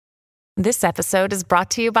This episode is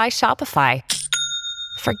brought to you by Shopify.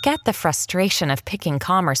 Forget the frustration of picking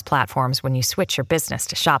commerce platforms when you switch your business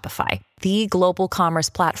to Shopify, the global commerce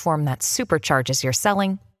platform that supercharges your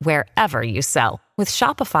selling wherever you sell. With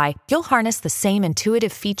Shopify, you'll harness the same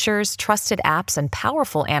intuitive features, trusted apps, and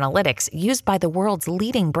powerful analytics used by the world's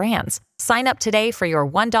leading brands. Sign up today for your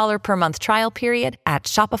 $1 per month trial period at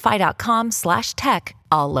shopify.com/tech,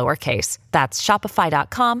 all lowercase. That's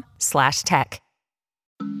shopify.com/tech.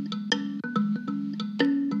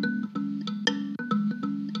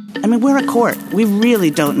 I mean, we're a court. We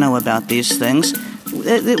really don't know about these things.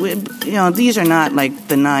 You know, these are not like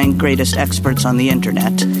the 9 greatest experts on the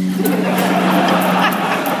internet.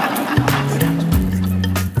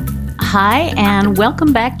 Hi, and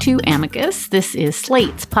welcome back to Amicus. This is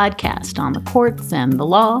Slate's podcast on the courts and the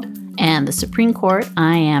law and the Supreme Court.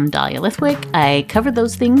 I am Dahlia Lithwick. I cover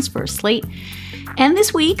those things for Slate. And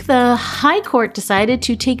this week, the High Court decided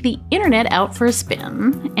to take the internet out for a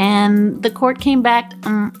spin, and the court came back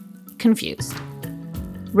confused.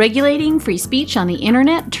 Regulating free speech on the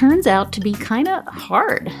internet turns out to be kind of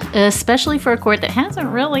hard, especially for a court that hasn't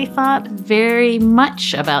really thought very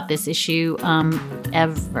much about this issue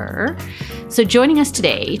ever. So joining us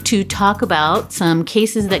today to talk about some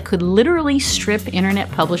cases that could literally strip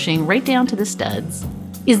internet publishing right down to the studs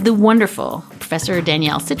is the wonderful Professor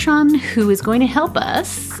Danielle Citron, who is going to help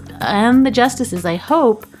us and the justices, I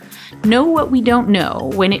hope, know what we don't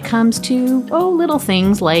know when it comes to, little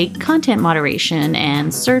things like content moderation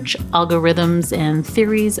and search algorithms and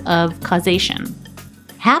theories of causation.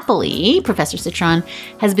 Happily, Professor Citron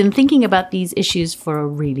has been thinking about these issues for a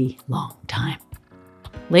really long time.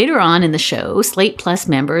 Later on in the show, Slate Plus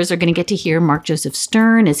members are going to get to hear Mark Joseph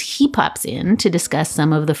Stern as he pops in to discuss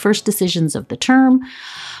some of the first decisions of the term,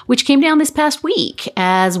 which came down this past week,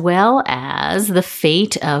 as well as the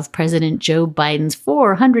fate of President Joe Biden's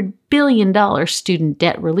 $400 billion student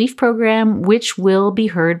debt relief program, which will be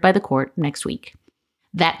heard by the court next week.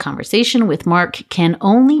 That conversation with Mark can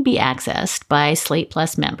only be accessed by Slate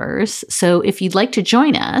Plus members, so if you'd like to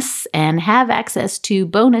join us and have access to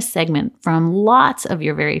bonus segment from lots of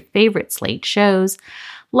your very favorite Slate shows,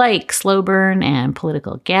 like Slow Burn and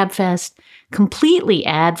Political Gabfest, completely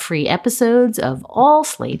ad-free episodes of all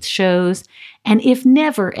Slate's shows, and if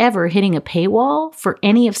never ever hitting a paywall for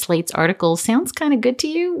any of Slate's articles sounds kind of good to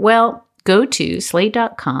you, well, go to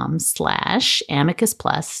slate.com/amicus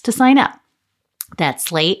plus to sign up. That's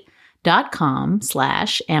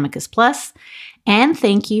slate.com/amicus plus. And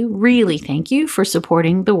thank you, really thank you for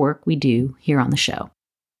supporting the work we do here on the show.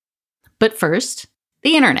 But first,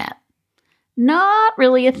 the internet. Not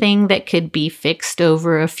really a thing that could be fixed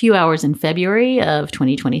over a few hours in February of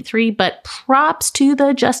 2023, but props to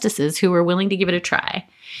the justices who were willing to give it a try.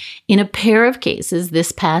 In a pair of cases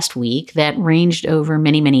this past week that ranged over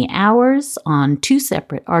many, many hours on 2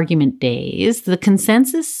 separate argument days, the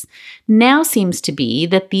consensus now seems to be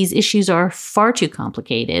that these issues are far too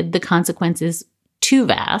complicated, the consequences too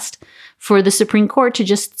vast, for the Supreme Court to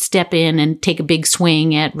just step in and take a big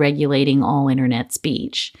swing at regulating all internet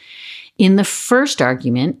speech. In the first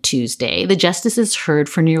argument, Tuesday, the justices heard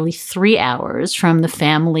for nearly 3 hours from the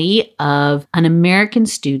family of an American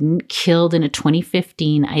student killed in a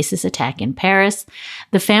 2015 ISIS attack in Paris.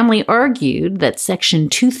 The family argued that Section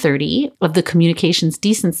 230 of the Communications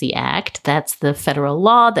Decency Act, that's the federal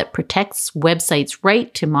law that protects websites'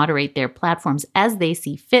 right to moderate their platforms as they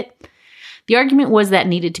see fit, the argument was that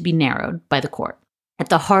needed to be narrowed by the court. At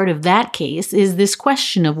the heart of that case is this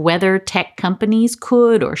question of whether tech companies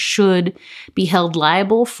could or should be held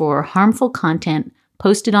liable for harmful content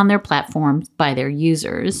posted on their platforms by their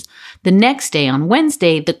users. The next day, on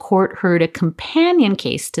Wednesday, the court heard a companion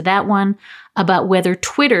case to that one about whether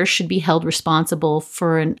Twitter should be held responsible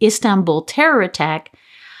for an Istanbul terror attack.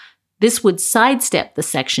 This would sidestep the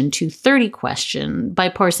Section 230 question by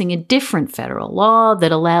parsing a different federal law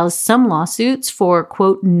that allows some lawsuits for,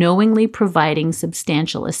 quote, knowingly providing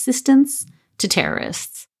substantial assistance to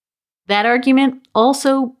terrorists. That argument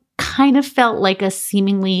also kind of felt like a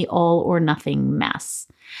seemingly all-or-nothing mess.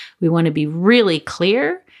 We want to be really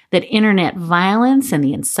clear that internet violence and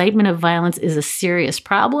the incitement of violence is a serious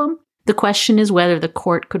problem. The question is whether the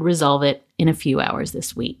court could resolve it in a few hours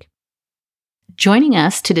this week. Joining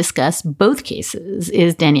us to discuss both cases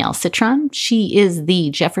is Danielle Citron. She is the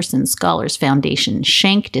Jefferson Scholars Foundation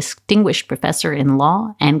Schenck Distinguished Professor in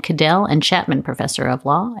Law and Cadell and Chapman Professor of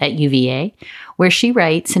Law at UVA, where she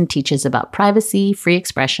writes and teaches about privacy, free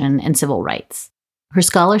expression, and civil rights. Her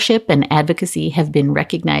scholarship and advocacy have been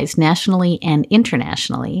recognized nationally and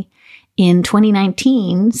internationally, In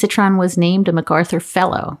 2019, Citron was named a MacArthur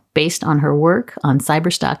Fellow based on her work on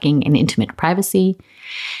cyberstalking and intimate privacy.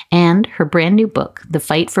 And her brand new book, The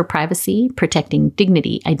Fight for Privacy, Protecting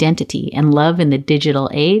Dignity, Identity, and Love in the Digital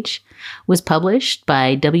Age, was published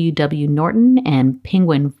by W.W. Norton and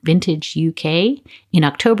Penguin Vintage UK in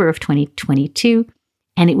October of 2022.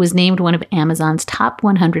 And it was named one of Amazon's top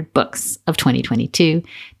 100 books of 2022.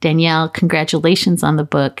 Danielle, congratulations on the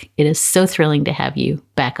book. It is so thrilling to have you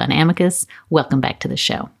back on Amicus. Welcome back to the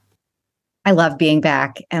show. I love being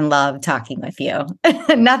back and love talking with you.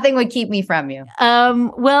 Nothing would keep me from you.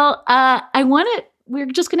 We're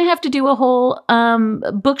just going to have to do a whole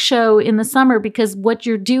book show in the summer because what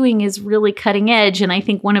you're doing is really cutting edge. And I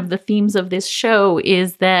think one of the themes of this show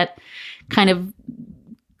is that kind of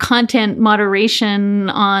content moderation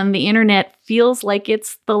on the internet feels like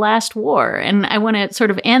it's the last war. And I want to sort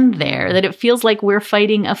of end there, that it feels like we're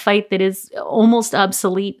fighting a fight that is almost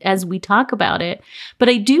obsolete as we talk about it. But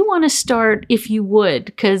I do want to start, if you would,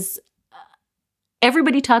 because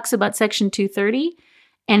everybody talks about Section 230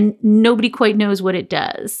 and nobody quite knows what it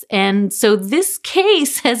does. And so this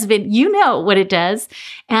case has been, you know what it does.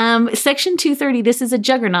 Section 230, this is a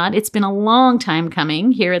juggernaut. It's been a long time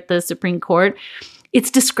coming here at the Supreme Court. It's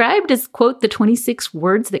described as, quote, the 26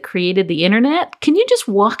 words that created the internet. Can you just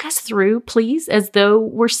walk us through, please, as though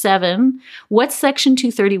we're 7, what Section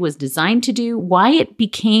 230 was designed to do, why it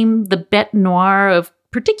became the bête noire of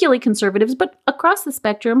particularly conservatives, but across the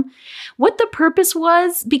spectrum, what the purpose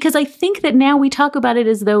was? Because I think that now we talk about it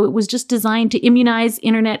as though it was just designed to immunize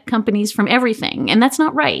internet companies from everything, and that's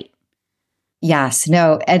not right. Yes,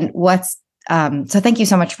 no, and so thank you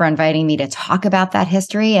so much for inviting me to talk about that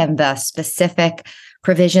history and the specific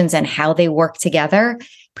provisions and how they work together,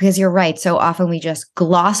 because you're right. So often we just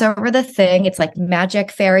gloss over the thing. It's like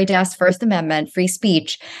magic fairy dust, First Amendment, free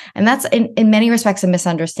speech. And that's in many respects a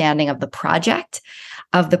misunderstanding of the project,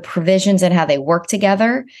 of the provisions and how they work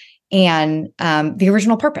together, and the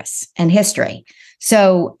original purpose and history.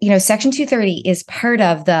 So, Section 230 is part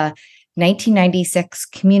of the 1996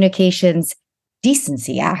 Communications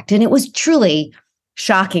Decency Act. And it was truly,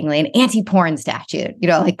 shockingly, an anti-porn statute,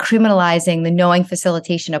 like criminalizing the knowing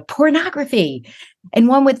facilitation of pornography. And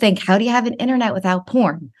one would think, how do you have an internet without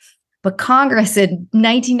porn? But Congress in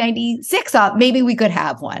 1996 thought maybe we could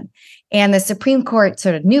have one. And the Supreme Court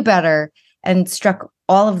sort of knew better and struck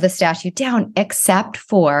all of the statute down except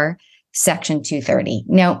for Section 230.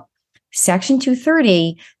 Now, Section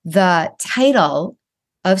 230, the title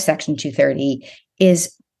of Section 230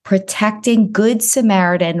 is Protecting Good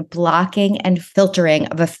Samaritan Blocking and Filtering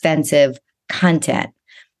of Offensive Content.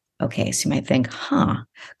 Okay, so you might think,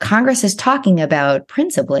 Congress is talking about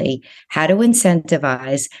principally how to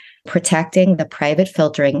incentivize protecting the private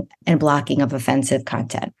filtering and blocking of offensive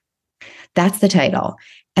content. That's the title.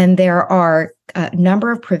 And there are a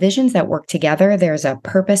number of provisions that work together. There's a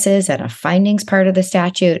purposes and a findings part of the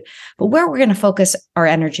statute. But where we're going to focus our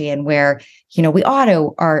energy and where, we ought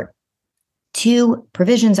to are 2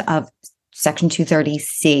 provisions of Section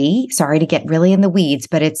 230C. Sorry to get really in the weeds,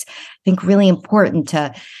 but it's, I think, really important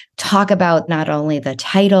to talk about not only the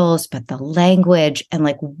titles, but the language and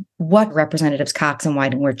what Representatives Cox and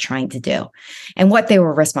Wyden were trying to do and what they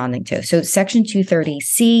were responding to. So Section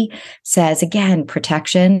 230C says, again,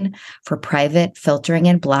 protection for private filtering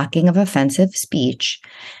and blocking of offensive speech.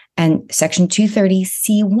 And Section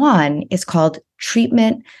 230C1 is called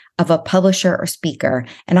treatment of a publisher or speaker.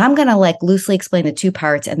 And I'm going to loosely explain the 2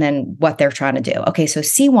 parts and then what they're trying to do. Okay, so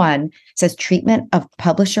C1 says treatment of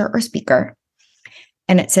publisher or speaker.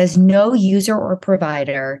 And it says no user or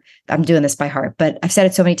provider. I'm doing this by heart, but I've said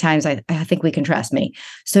it so many times, I think we can trust me.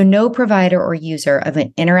 So no provider or user of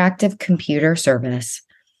an interactive computer service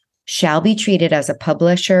shall be treated as a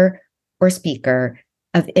publisher or speaker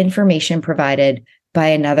of information provided by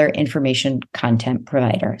another information content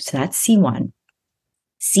provider. So that's C1.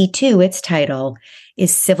 C2, its title,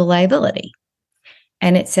 is civil liability.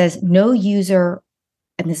 And it says no user,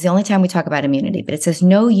 and this is the only time we talk about immunity, but it says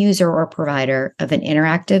no user or provider of an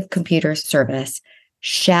interactive computer service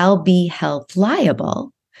shall be held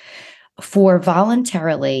liable for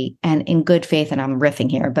voluntarily and in good faith, and I'm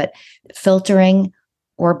riffing here, but filtering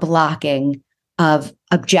or blocking of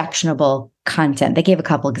objectionable content. They gave a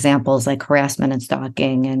couple examples like harassment and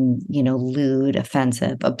stalking and, lewd,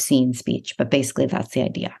 offensive, obscene speech, but basically that's the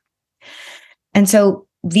idea. And so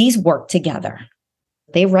these work together.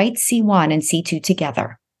 They write C1 and C2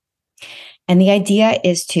 together. And the idea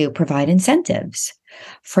is to provide incentives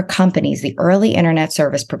for companies, the early internet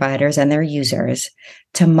service providers and their users,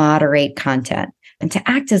 to moderate content. and to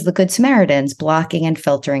act as the Good Samaritans, blocking and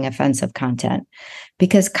filtering offensive content.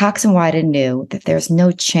 Because Cox and Wyden knew that there's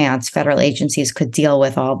no chance federal agencies could deal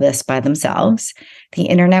with all this by themselves. The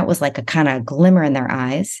internet was like a kind of glimmer in their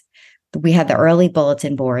eyes. We had the early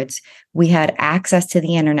bulletin boards. We had access to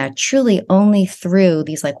the internet truly only through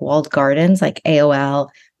these like walled gardens, like AOL,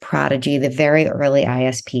 Prodigy, the very early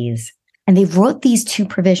ISPs. And they wrote these two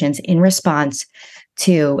provisions in response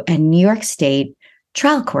to a New York State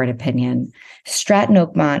trial court opinion, Stratton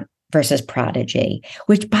Oakmont versus Prodigy,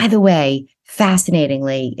 which, by the way,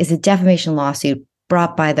 fascinatingly, is a defamation lawsuit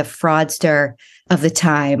brought by the fraudster of the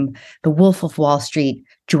time, the Wolf of Wall Street,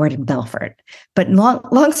 Jordan Belfort. But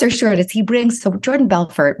long story short, so Jordan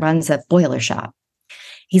Belfort runs a boiler shop.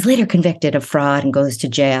 He's later convicted of fraud and goes to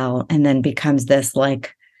jail and then becomes this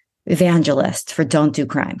like evangelist for don't do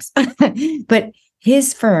crimes. But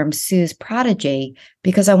his firm sues Prodigy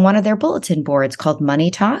because on one of their bulletin boards called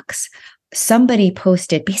Money Talks, somebody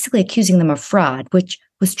posted basically accusing them of fraud, which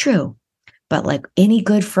was true. But like any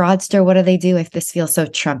good fraudster, what do? If this feels so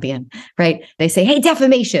Trumpian, right? They say, hey,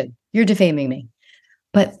 defamation, you're defaming me.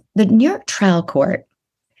 But the New York trial court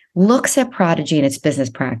looks at Prodigy and its business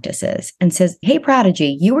practices and says, hey,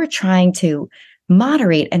 Prodigy, you were trying to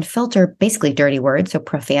moderate and filter basically dirty words, so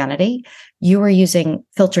profanity. You were using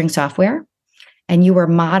filtering software and you were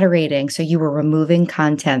moderating. So you were removing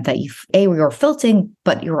content that you were filtering,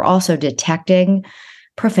 but you were also detecting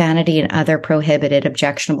profanity and other prohibited,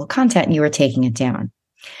 objectionable content, and you were taking it down.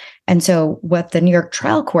 And so what the New York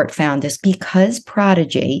trial court found is because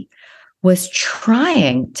Prodigy was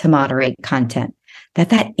trying to moderate content,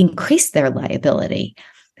 that increased their liability,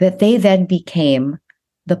 that they then became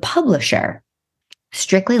the publisher,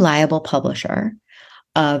 strictly liable publisher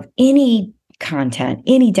of any content,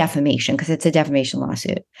 any defamation, because it's a defamation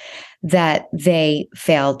lawsuit, that they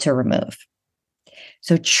failed to remove.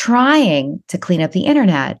 So trying to clean up the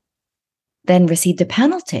internet then received a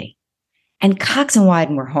penalty. And Cox and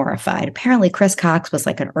Wyden were horrified. Apparently, Chris Cox was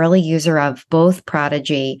like an early user of both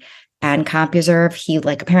Prodigy and CompuServe. He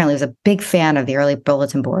apparently was a big fan of the early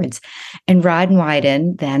bulletin boards. And Rod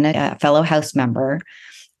Wyden, then a fellow House member,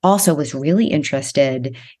 also was really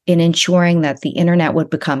interested in ensuring that the internet would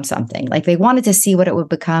become something. Like they wanted to see what it would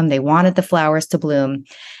become. They wanted the flowers to bloom.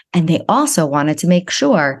 And they also wanted to make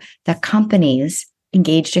sure that companies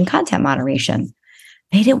engaged in content moderation,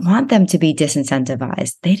 they didn't want them to be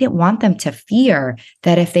disincentivized. They didn't want them to fear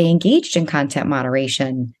that if they engaged in content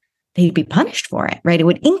moderation, they'd be punished for it, right? It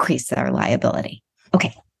would increase their liability.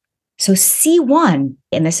 Okay. So C1,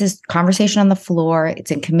 and this is conversation on the floor.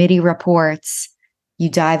 It's in committee reports. You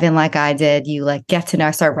dive in like I did. You get to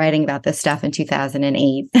know, start writing about this stuff in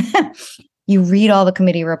 2008. You read all the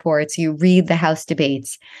committee reports. You read the House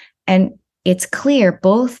debates. And it's clear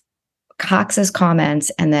both Cox's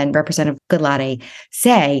comments and then Representative Gudlati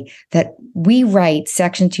say that we write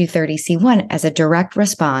Section 230C1 as a direct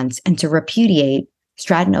response and to repudiate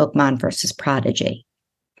Stratton Oakmont versus Prodigy.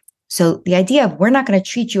 So the idea of we're not going to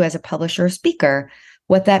treat you as a publisher or speaker,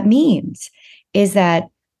 what that means is that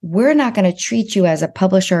we're not going to treat you as a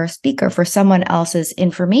publisher or speaker for someone else's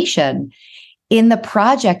information in the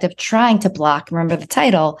project of trying to block, remember the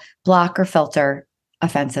title, block or filter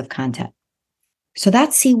offensive content. So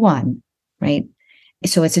that's C1, right?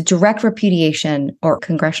 So it's a direct repudiation or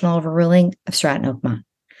congressional overruling of Stratton Oakmont.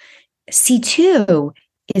 C2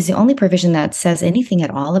 is the only provision that says anything at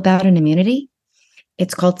all about an immunity.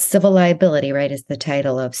 It's called civil liability, right, is the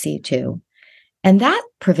title of C2. And that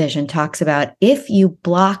provision talks about if you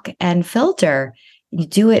block and filter, you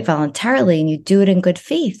do it voluntarily and you do it in good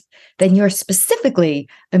faith, then you're specifically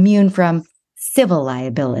immune from civil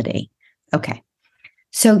liability. Okay.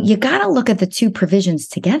 So you got to look at the two provisions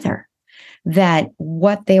together, that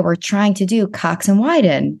what they were trying to do, Cox and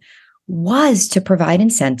Wyden, was to provide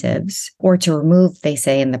incentives or to remove, they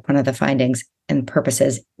say in one of the findings and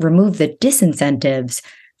purposes, remove the disincentives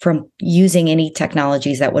from using any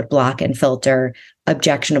technologies that would block and filter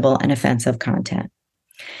objectionable and offensive content.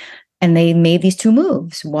 And they made these two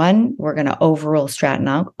moves. One, we're going to overrule Stratton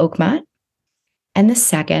Oakmont. And the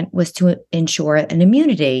second was to ensure an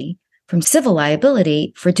immunity from civil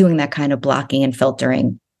liability for doing that kind of blocking and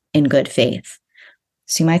filtering in good faith.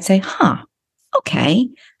 So you might say, okay,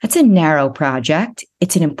 that's a narrow project.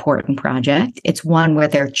 It's an important project. It's one where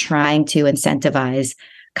they're trying to incentivize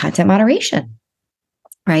content moderation,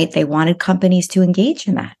 right? They wanted companies to engage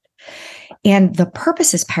in that. And the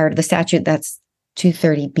purposes part of the statute, that's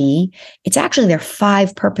 230B, it's actually, there are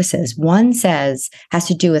 5 purposes. One has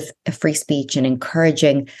to do with free speech and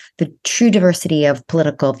encouraging the true diversity of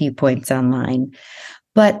political viewpoints online.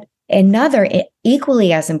 But another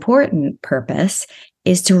equally as important purpose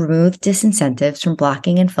is to remove disincentives from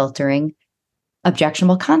blocking and filtering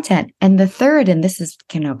objectionable content. And the third, and this is,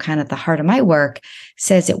 kind of the heart of my work,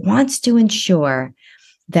 says it wants to ensure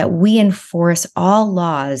that we enforce all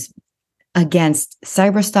laws against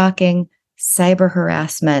cyberstalking, cyber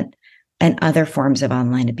harassment, and other forms of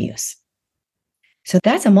online abuse. So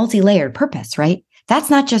that's a multi-layered purpose, right? That's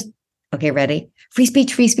not just, okay, ready? Free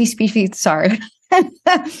speech, free speech, free speech. Sorry.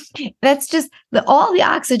 That's just all the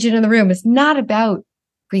oxygen in the room is not about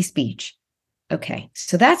free speech. Okay,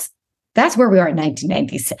 so that's where we are in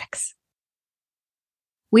 1996.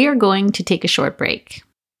 We are going to take a short break.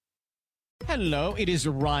 Hello, it is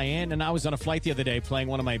Ryan, and I was on a flight the other day playing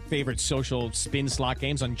one of my favorite social spin slot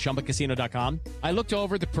games on ChumbaCasino.com. I looked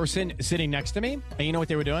over at the person sitting next to me, and you know what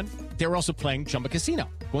they were doing? They were also playing Chumba Casino.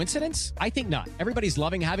 Coincidence? I think not. Everybody's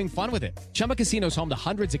loving having fun with it. Chumba Casino is home to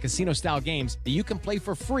hundreds of casino-style games that you can play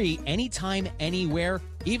for free anytime, anywhere,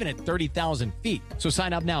 even at 30,000 feet. So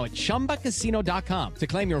sign up now at ChumbaCasino.com to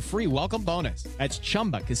claim your free welcome bonus. That's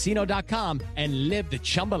ChumbaCasino.com and live the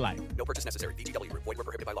Chumba life. No purchase necessary. VGW. Void where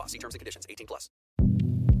prohibited by law. See terms and conditions. 18+.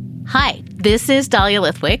 Hi, this is Dahlia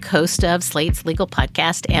Lithwick, host of Slate's legal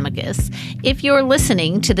podcast, Amicus. If you're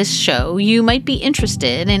listening to this show, you might be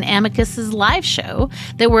interested in Amicus's live show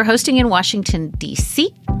that we're hosting in Washington,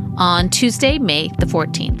 D.C. on Tuesday, May the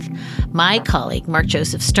 14th. My colleague, Mark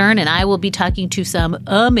Joseph Stern, and I will be talking to some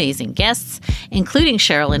amazing guests, including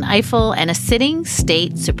Sherrilyn Ifill and a sitting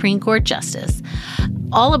state Supreme Court justice,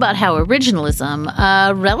 all about how originalism,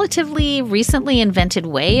 a relatively recently invented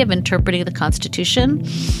way of interpreting the Constitution,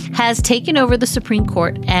 has taken over the Supreme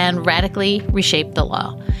Court and radically reshaped the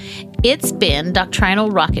law. It's been doctrinal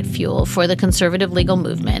rocket fuel for the conservative legal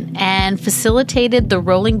movement and facilitated the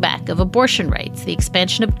rolling back of abortion rights, the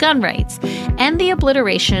expansion of gun rights, and the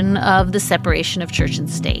obliteration of the separation of church and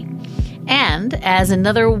state. And as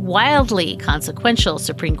another wildly consequential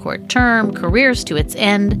Supreme Court term careers to its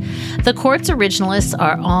end, the court's originalists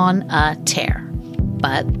are on a tear.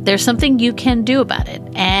 But there's something you can do about it,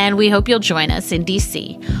 and we hope you'll join us in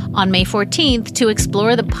D.C. on May 14th to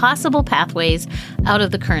explore the possible pathways out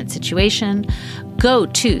of the current situation. Go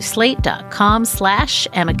to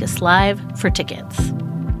slate.com/Amicus Live for tickets.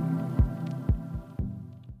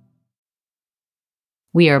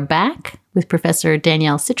 We are back with Professor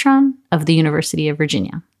Danielle Citron of the University of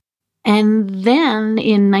Virginia. And then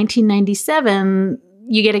in 1997,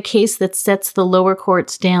 you get a case that sets the lower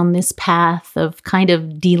courts down this path of kind of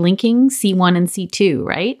delinking C1 and C2,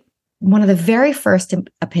 right? One of the very first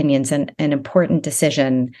opinions and an important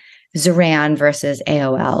decision, Zoran versus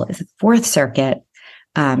AOL, is the Fourth Circuit.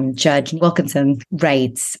 Judge Wilkinson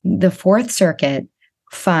writes, the Fourth Circuit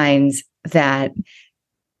finds that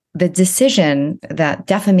the decision that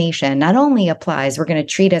defamation not only applies, we're going to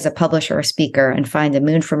treat as a publisher or speaker and find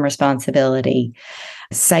immune from responsibility,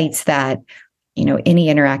 cites that, any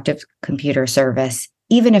interactive computer service,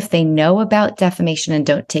 even if they know about defamation and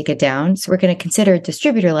don't take it down. So we're going to consider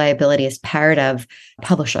distributor liability as part of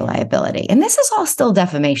publisher liability. And this is all still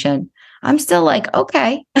defamation. I'm still like,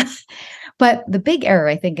 okay. But the big error,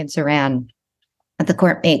 I think, in Zoran that the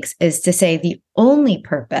court makes is to say the only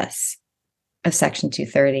purpose of Section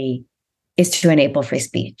 230 is to enable free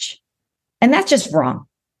speech. And that's just wrong.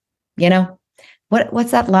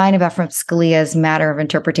 What's that line about from Scalia's Matter of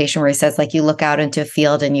Interpretation where he says, like, you look out into a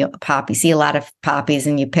field and you see a lot of poppies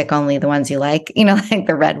and you pick only the ones you like, like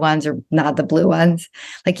the red ones or not the blue ones,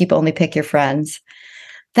 like you only pick your friends.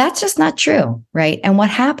 That's just not true, right? And what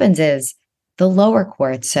happens is the lower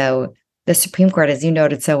court, so the Supreme Court, as you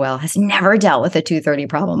noted so well, has never dealt with a 230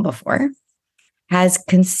 problem before, has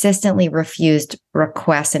consistently refused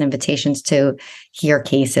requests and invitations to hear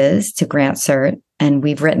cases, to grant cert. And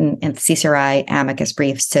we've written in CCRI amicus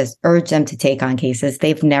briefs to urge them to take on cases.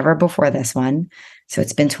 They've never before this one. So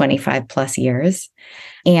it's been 25 plus years.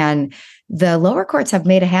 And the lower courts have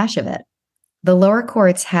made a hash of it. The lower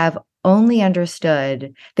courts have only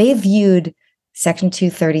understood, they viewed Section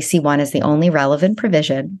 230C1 as the only relevant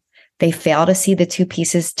provision. They fail to see the two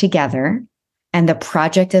pieces together. And the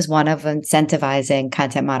project is one of incentivizing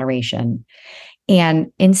content moderation.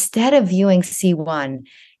 And instead of viewing C1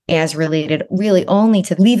 as related really only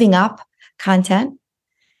to leaving up content,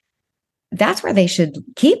 that's where they should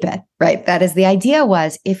keep it, right? That is, the idea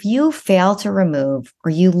was if you fail to remove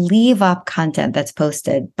or you leave up content that's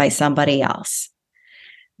posted by somebody else,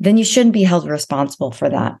 then you shouldn't be held responsible for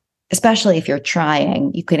that. Especially if you're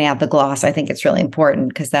trying, you can add the gloss. I think it's really important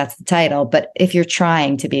because that's the title. But if you're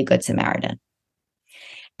trying to be a good Samaritan.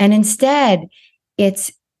 And instead,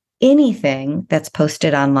 it's anything that's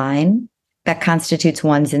posted online that constitutes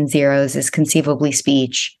ones and zeros as conceivably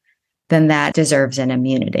speech, then that deserves an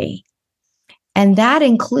immunity. And that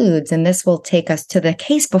includes, and this will take us to the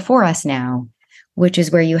case before us now, which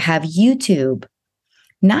is where you have YouTube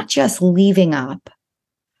not just leaving up,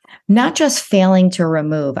 not just failing to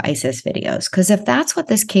remove ISIS videos. Because if that's what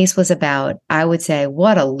this case was about, I would say,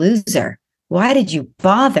 what a loser. Why did you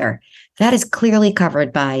bother? That is clearly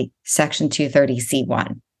covered by Section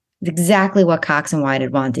 230C1. It's exactly what Cox and White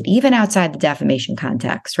had wanted, even outside the defamation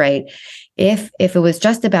context, right? If it was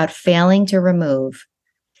just about failing to remove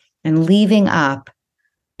and leaving up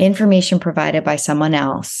information provided by someone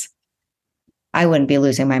else, I wouldn't be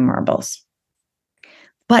losing my marbles.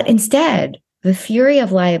 But instead, the theory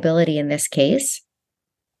of liability in this case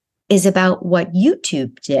is about what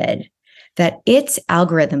YouTube did, that its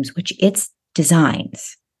algorithms, which its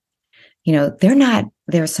designs,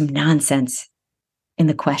 there's some nonsense in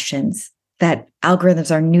the questions that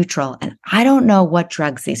algorithms are neutral. And I don't know what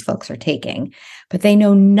drugs these folks are taking, but they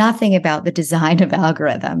know nothing about the design of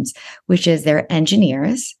algorithms, which is they're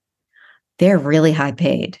engineers. They're really high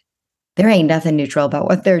paid. There ain't nothing neutral about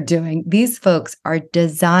what they're doing. These folks are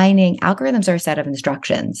designing, algorithms are a set of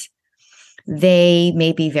instructions. They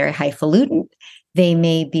may be very highfalutin. They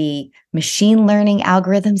may be machine learning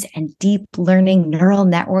algorithms and deep learning neural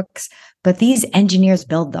networks, but these engineers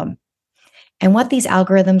build them. And what these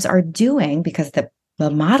algorithms are doing, because the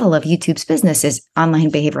model of YouTube's business is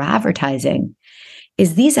online behavioral advertising,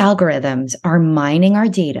 is these algorithms are mining our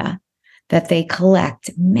data, that they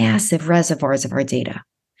collect massive reservoirs of our data,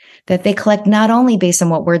 that they collect not only based on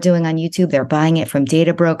what we're doing on YouTube, they're buying it from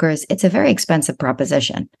data brokers. It's a very expensive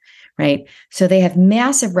proposition, right? So they have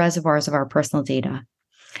massive reservoirs of our personal data.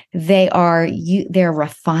 They're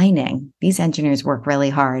refining. These engineers work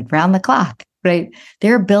really hard, round the clock, right?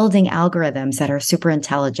 They're building algorithms that are super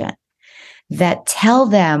intelligent, that tell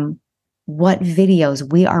them what videos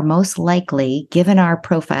we are most likely, given our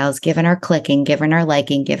profiles, given our clicking, given our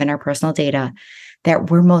liking, given our personal data,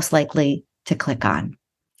 that we're most likely to click on.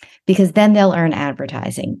 Because then they'll earn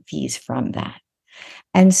advertising fees from that.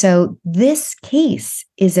 And so this case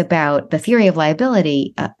is about the theory of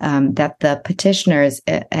liability that the petitioners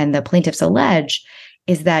and the plaintiffs allege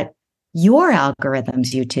is that your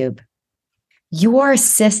algorithms, YouTube, your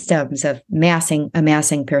systems of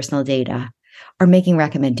amassing personal data are making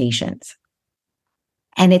recommendations.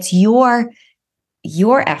 And it's your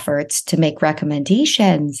efforts to make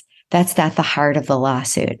recommendations that's at the heart of the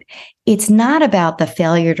lawsuit. It's not about the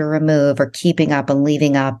failure to remove or keeping up and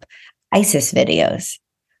leaving up ISIS videos.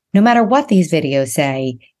 No matter what these videos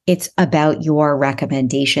say, it's about your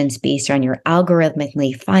recommendations based on your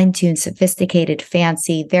algorithmically fine-tuned, sophisticated,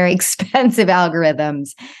 fancy, very expensive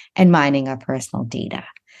algorithms and mining of personal data.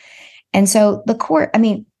 And so the court,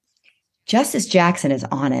 Justice Jackson is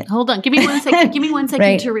on it. Hold on. Give me 1 second. Give me 1 second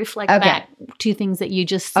Right. to reflect back to things that you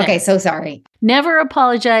just said. Okay, so sorry. Never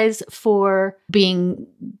apologize for being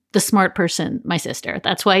the smart person, my sister.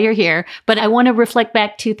 That's why you're here. But I want to reflect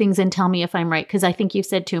back 2 things and tell me if I'm right, because I think you've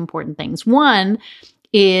said 2 important things. One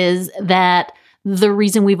is that the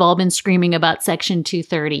reason we've all been screaming about Section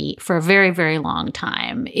 230 for a very, very long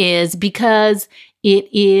time is because it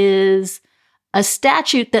is a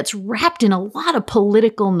statute that's wrapped in a lot of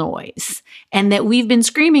political noise, and that we've been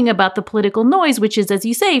screaming about the political noise, which is, as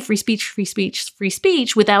you say, free speech, free speech, free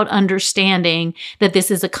speech, without understanding that this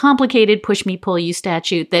is a complicated push me, pull you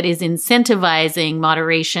statute that is incentivizing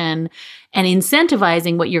moderation and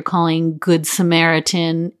incentivizing what you're calling good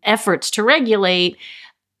Samaritan efforts to regulate,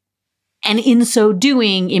 and in so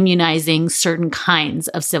doing, immunizing certain kinds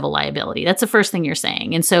of civil liability. That's the first thing you're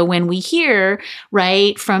saying. And so when we hear,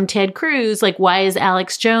 right, from Ted Cruz, like, why is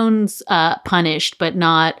Alex Jones punished but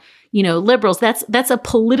not, liberals? That's a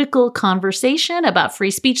political conversation about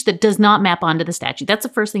free speech that does not map onto the statute. That's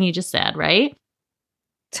the first thing you just said, right?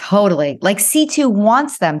 Totally. Like C2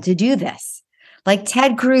 wants them to do this. Like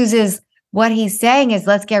Ted Cruz what he's saying is,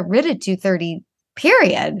 let's get rid of 230.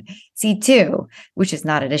 Period. C2, which is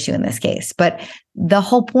not an issue in this case. But the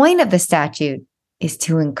whole point of the statute is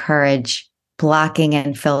to encourage blocking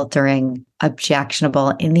and filtering objectionable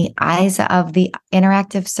in the eyes of the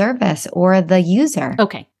interactive service or the user.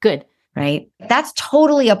 Okay, good. Right? That's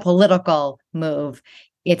totally a political move.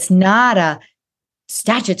 It's not a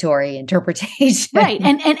statutory interpretation. Right.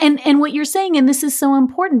 And what you're saying, and this is so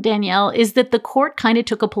important, Danielle, is that the court kind of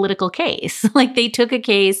took a political case. Like, they took a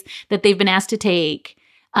case that they've been asked to take,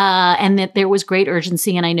 and that there was great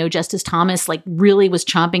urgency. And I know Justice Thomas really was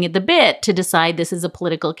chomping at the bit to decide this is a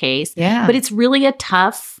political case. Yeah. But it's really a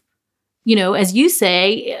tough as you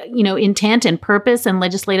say, intent and purpose and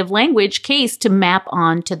legislative language case to map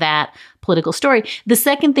onto that political story. The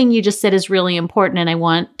second thing you just said is really important, and I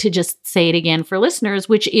want to just say it again for listeners,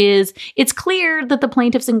 which is it's clear that the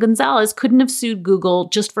plaintiffs in Gonzalez couldn't have sued Google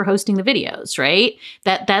just for hosting the videos, right?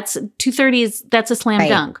 That's 230 that's a slam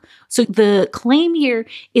dunk. So the claim here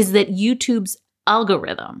is that YouTube's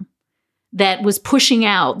algorithm that was pushing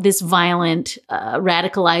out this violent,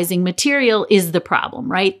 radicalizing material is the problem,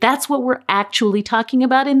 right? That's what we're actually talking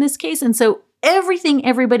about in this case. And so everything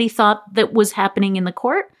everybody thought that was happening in the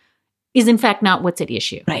court is in fact not what's at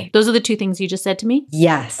issue. Right. Those are the two things you just said to me?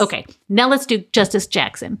 Yes. Okay. Now let's do Justice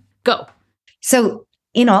Jackson. Go. So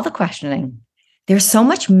in all the questioning, there's so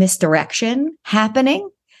much misdirection happening.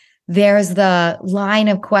 There's the line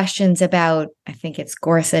of questions about, I think it's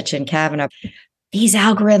Gorsuch and Kavanaugh, these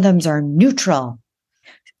algorithms are neutral,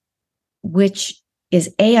 which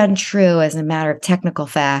is A, untrue as a matter of technical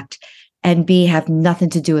fact, and B, have nothing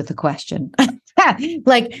to do with the question.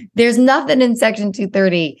 Like, there's nothing in Section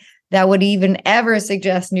 230 that would even ever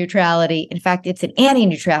suggest neutrality. In fact, it's an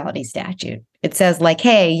anti-neutrality statute. It says, like,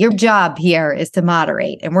 hey, your job here is to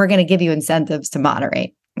moderate, and we're going to give you incentives to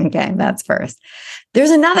moderate. Okay, that's first.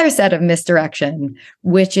 There's another set of misdirection,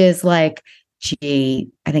 which is like, gee,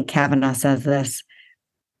 I think Kavanaugh says this.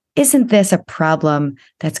 Isn't this a problem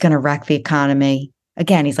that's going to wreck the economy?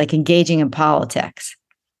 Again, he's like engaging in politics.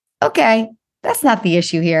 Okay, that's not the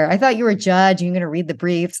issue here. I thought you were a judge and you're going to read the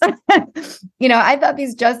briefs. I thought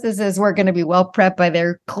these justices were going to be well prepped by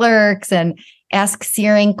their clerks and ask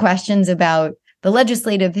searing questions about the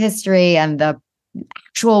legislative history and the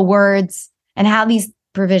actual words and how these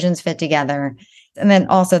provisions fit together. And then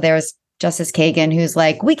also there's Justice Kagan, who's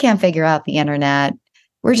like, we can't figure out the internet.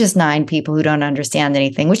 We're just 9 people who don't understand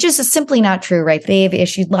anything, which is just simply not true, right? They've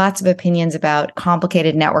issued lots of opinions about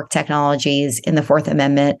complicated network technologies in the Fourth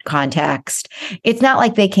Amendment context. It's not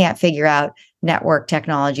like they can't figure out network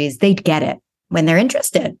technologies. They get it when they're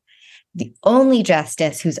interested. The only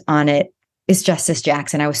justice who's on it is Justice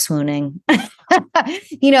Jackson. I was swooning.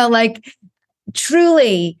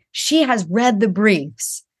 Truly, she has read the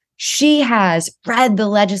briefs. She has read the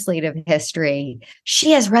legislative history.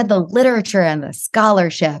 She has read the literature and the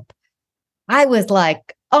scholarship. I was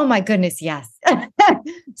like, oh my goodness, yes.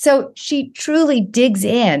 So she truly digs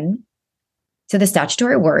in to the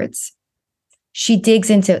statutory words. She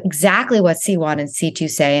digs into exactly what C1 and C2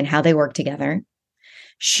 say and how they work together.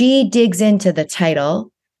 She digs into the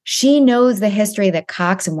title. She knows the history that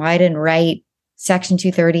Cox and Wyden write Section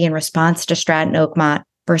 230 in response to Stratton Oakmont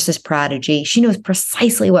versus Prodigy. She knows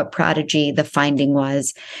precisely what Prodigy the finding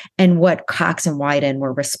was and what Cox and Wyden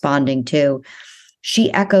were responding to.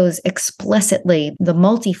 She echoes explicitly the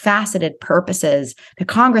multifaceted purposes that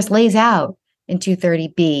Congress lays out in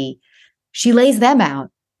 230B. She lays them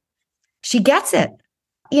out. She gets it.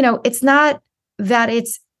 It's not that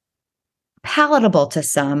it's palatable to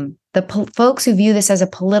some. The folks who view this as a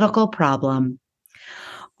political problem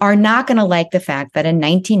are not going to like the fact that in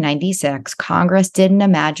 1996, Congress didn't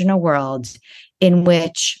imagine a world in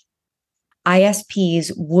which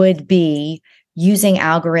ISPs would be using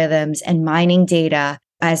algorithms and mining data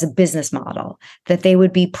as a business model, that they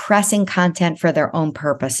would be pressing content for their own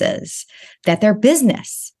purposes, that their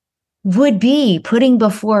business would be putting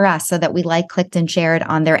before us so that we liked, clicked, and shared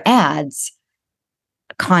on their ads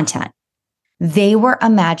content. They were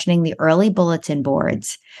imagining the early bulletin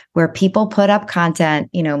boards where people put up content.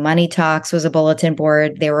 Money Talks was a bulletin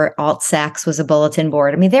board. There were AltSex was a bulletin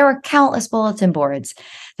board. I mean, there were countless bulletin boards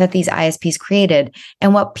that these ISPs created.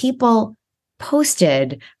 And what people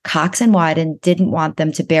posted, Cox and Wyden didn't want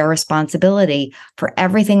them to bear responsibility for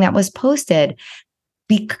everything that was posted,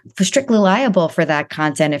 be strictly liable for that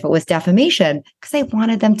content if it was defamation, because they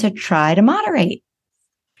wanted them to try to moderate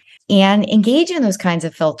and engage in those kinds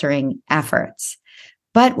of filtering efforts.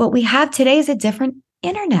 But what we have today is a different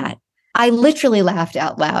internet. I literally laughed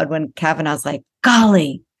out loud when Kavanaugh's like,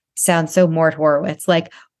 golly, sounds so Mort Horowitz.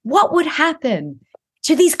 Like, what would happen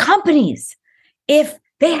to these companies if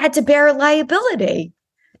they had to bear liability?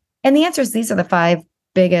 And the answer is these are the 5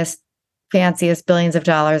 biggest, fanciest billions of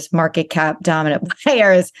dollars market cap dominant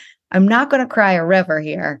players. I'm not going to cry a river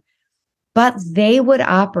here, but they would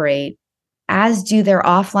operate as do their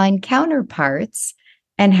offline counterparts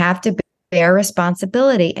and have to bear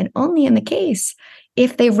responsibility. And only in the case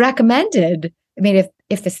if they recommended,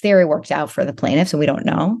 if this theory worked out for the plaintiffs, and we don't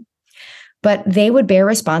know, but they would bear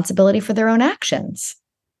responsibility for their own actions.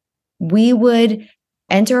 We would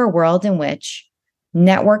enter a world in which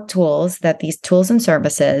network tools, that these tools and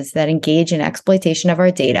services that engage in exploitation of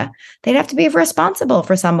our data, they'd have to be responsible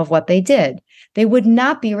for some of what they did. They would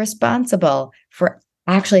not be responsible for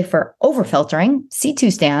actually for overfiltering.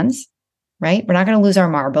 C2 stands, right? We're not going to lose our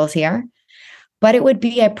marbles here, but it would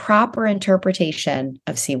be a proper interpretation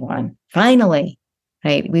of C1. Finally,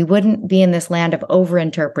 right? We wouldn't be in this land of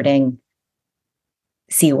overinterpreting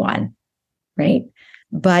C1, right?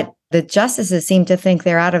 But the justices seem to think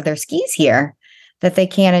they're out of their skis here, that they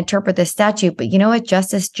can't interpret the statute. But you know what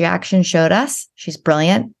Justice Jackson showed us? She's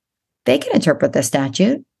brilliant. They can interpret the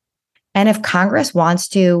statute. And if Congress wants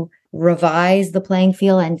to revise the playing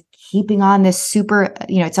field and keeping on this super,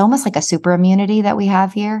 it's almost like a super immunity that we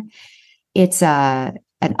have here. It's an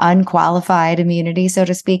unqualified immunity, so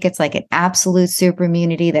to speak. It's like an absolute super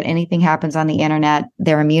immunity that anything happens on the internet,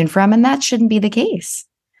 they're immune from. And that shouldn't be the case.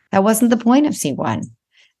 That wasn't the point of C1.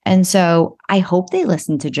 And so I hope they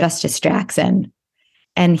listen to Justice Jackson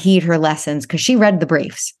and heed her lessons, because she read the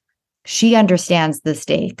briefs. She understands the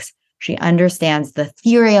stakes. She understands the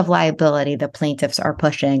theory of liability the plaintiffs are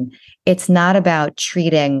pushing. It's not about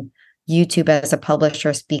treating YouTube as a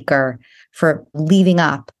publisher speaker for leaving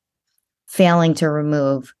up, failing to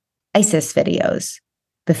remove ISIS videos.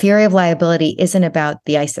 The theory of liability isn't about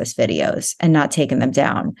the ISIS videos and not taking them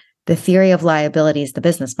down. The theory of liability is the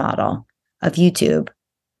business model of YouTube,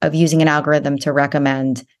 of using an algorithm to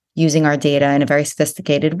recommend using our data in a very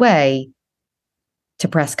sophisticated way to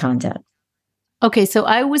press content. Okay, so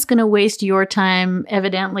I was going to waste your time,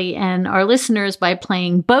 evidently, and our listeners by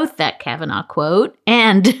playing both that Kavanaugh quote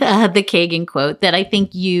and the Kagan quote that I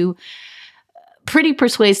think you pretty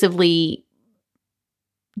persuasively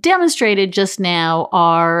demonstrated just now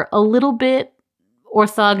are a little bit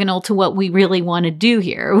orthogonal to what we really want to do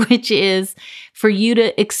here, which is for you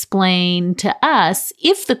to explain to us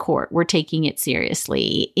if the court were taking it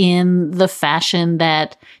seriously in the fashion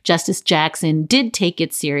that Justice Jackson did take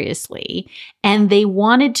it seriously, and they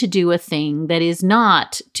wanted to do a thing that is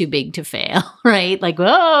not too big to fail, right? Like,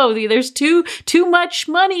 oh, there's too much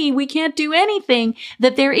money, we can't do anything,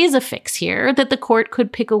 that there is a fix here, that the court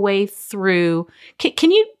could pick a way through.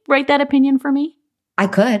 Can you write that opinion for me? I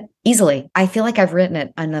could easily. I feel like I've written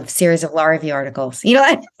it on a series of law review articles,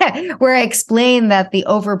 where I explain that the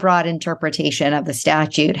overbroad interpretation of the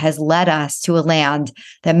statute has led us to a land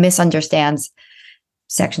that misunderstands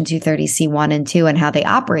Section 230C1 and 2 and how they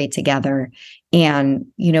operate together. And,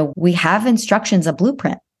 we have instructions, a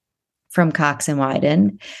blueprint from Cox and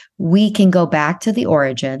Wyden. We can go back to the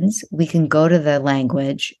origins. We can go to the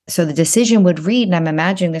language. So the decision would read, and I'm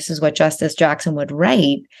imagining this is what Justice Jackson would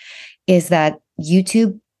write, is that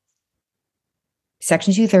YouTube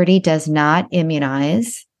Section 230 does not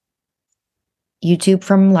immunize YouTube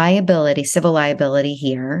from liability, civil liability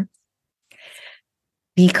here,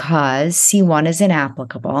 because C1 is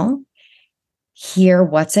inapplicable. Here,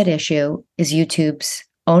 what's at issue is YouTube's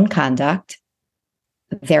own conduct,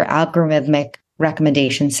 their algorithmic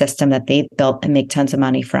recommendation system that they built and make tons of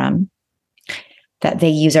money from, that they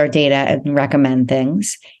use our data and recommend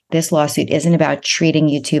things. This lawsuit isn't about treating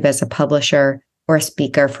YouTube as a publisher or a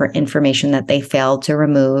speaker for information that they failed to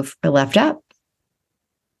remove or left up.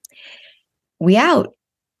 We out,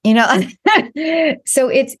 So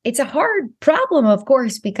it's a hard problem, of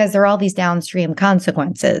course, because there are all these downstream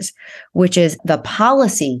consequences, which is the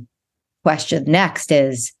policy question. Next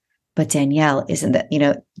is, but Danielle, isn't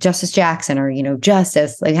that, Justice Jackson or,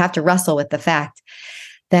 Justice, you have to wrestle with the fact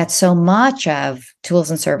that so much of tools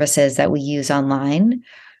and services that we use online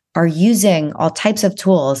are using all types of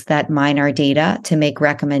tools that mine our data to make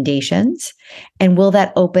recommendations. And will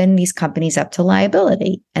that open these companies up to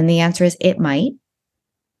liability? And the answer is it might.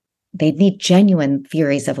 They need genuine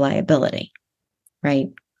theories of liability, right?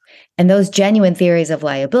 And those genuine theories of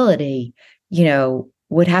liability,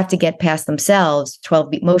 would have to get past themselves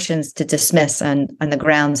 12 motions to dismiss on the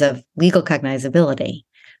grounds of legal cognizability,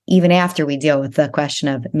 even after we deal with the question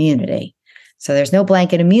of immunity. So there's no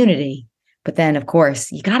blanket immunity. But then, of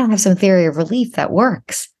course, you got to have some theory of relief that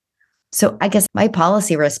works. So I guess my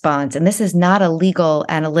policy response, and this is not a legal,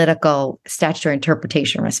 analytical, statutory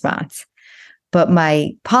interpretation response, but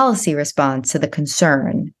my policy response to the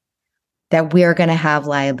concern that we are going to have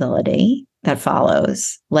liability that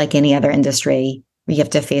follows, like any other industry, where you have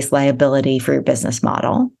to face liability for your business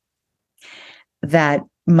model, that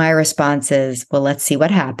my response is, well, let's see what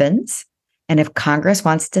happens. And if Congress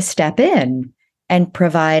wants to step in and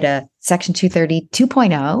provide a Section 230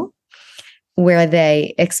 2.0, where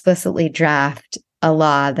they explicitly draft a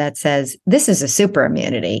law that says this is a super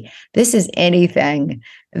immunity. This is anything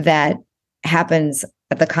that happens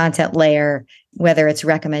at the content layer, whether it's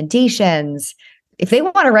recommendations. If they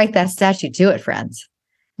want to write that statute, do it, friends.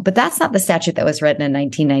 But that's not the statute that was written in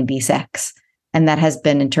 1996, and that has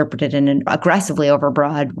been interpreted in an aggressively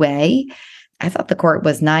overbroad way. I thought the court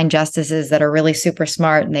was 9 justices that are really super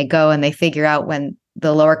smart, and they go and they figure out when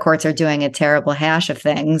the lower courts are doing a terrible hash of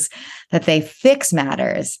things that they fix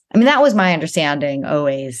matters. I mean, that was my understanding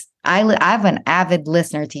always. I'm an avid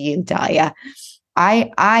listener to you, Dahlia.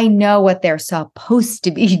 I know what they're supposed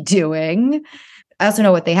to be doing. I also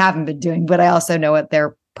know what they haven't been doing, but I also know what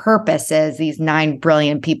their purpose is, these 9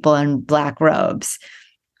 brilliant people in black robes.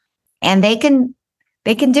 And they can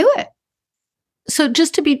do it. So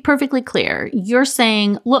just to be perfectly clear, you're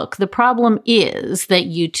saying, look, the problem is that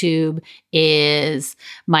YouTube is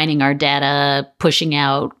mining our data, pushing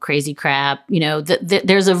out crazy crap. You know,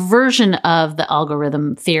 there's a version of the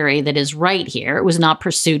algorithm theory that is right here. It was not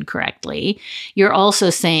pursued correctly. You're also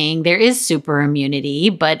saying there is super immunity,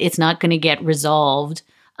 but it's not going to get resolved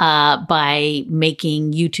by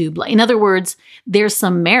making YouTube. In other words, there's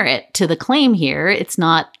some merit to the claim here. It's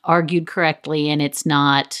not argued correctly and it's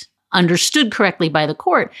not understood correctly by the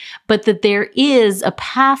court, but that there is a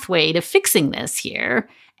pathway to fixing this here.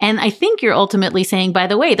 And I think you're ultimately saying, by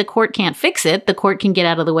the way, the court can't fix it. The court can get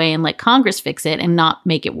out of the way and let Congress fix it and not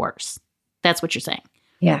make it worse. That's what you're saying.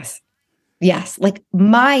 Yes. Yes. Like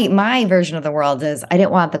my version of the world is I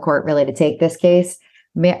didn't want the court really to take this case.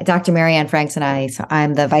 Dr. Marianne Franks and I, so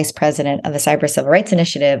I'm the vice president of the Cyber Civil Rights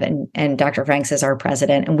Initiative, and Dr. Franks is our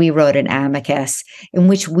president. And we wrote an amicus in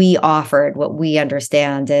which we offered what we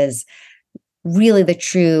understand is really the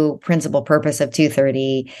true principal purpose of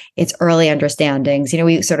 230, its early understandings. You know,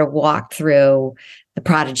 we sort of walked through the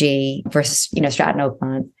Prodigy versus, Stratton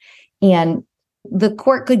Oakmont, and the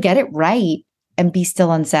court could get it right and be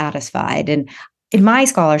still unsatisfied. And in my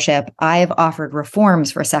scholarship, I've offered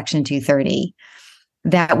reforms for Section 230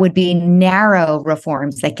 that would be narrow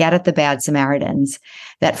reforms that get at the bad Samaritans,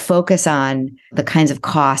 that focus on the kinds of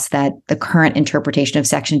costs that the current interpretation of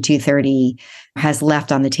Section 230 has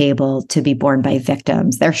left on the table to be borne by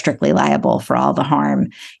victims. They're strictly liable for all the harm,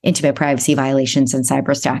 intimate privacy violations, and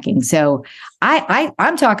cyber stalking. So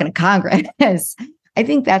I'm talking to Congress. I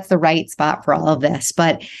think that's the right spot for all of this.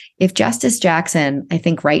 But if Justice Jackson, I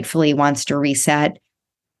think rightfully wants to reset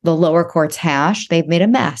the lower court's hash, they've made a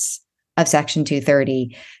mess of Section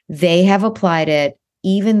 230. They have applied it,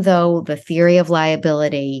 even though the theory of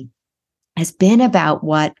liability has been about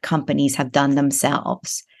what companies have done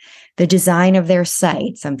themselves. The design of their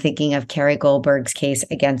sites. I'm thinking of Kerry Goldberg's case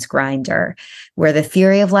against Grindr, where the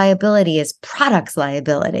theory of liability is products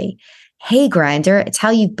liability. Hey, Grindr, it's how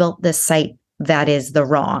you built this site that is the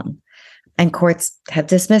wrong. And courts have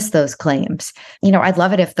dismissed those claims. I'd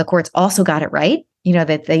love it if the courts also got it right,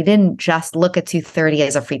 that they didn't just look at 230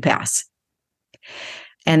 as a free pass.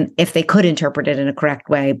 And if they could interpret it in a correct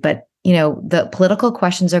way, but, the political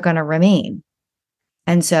questions are going to remain.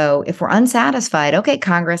 And so if we're unsatisfied, okay,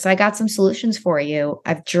 Congress, I got some solutions for you.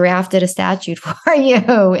 I've drafted a statute for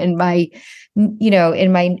you in my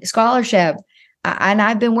scholarship. And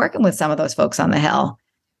I've been working with some of those folks on the Hill.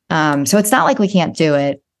 So it's not like we can't do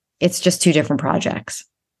it. It's just 2 different projects.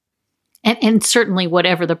 And certainly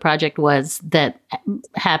whatever the project was that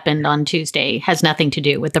happened on Tuesday has nothing to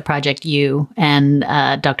do with the project you and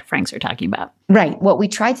Dr. Franks are talking about. Right. What we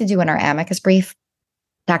tried to do in our amicus brief,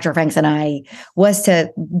 Dr. Franks and I, was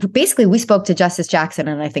to basically, we spoke to Justice Jackson,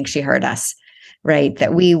 and I think she heard us, right?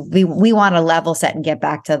 That we want to level set and get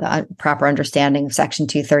back to the proper understanding of Section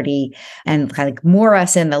 230 and kind of more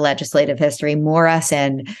us in the legislative history, more us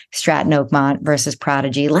in Stratton Oakmont versus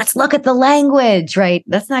Prodigy. Let's look at the language, right?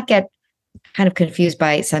 Let's not get kind of confused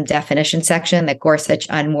by some definition section that Gorsuch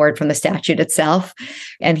unmoored from the statute itself.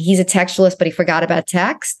 And he's a textualist, but he forgot about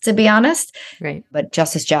text, to be honest. Right. But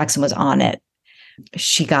Justice Jackson was on it.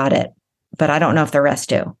 She got it. But I don't know if the rest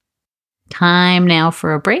do. Time now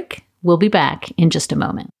for a break. We'll be back in just a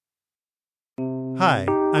moment. Hi,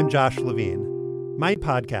 I'm Josh Levine. My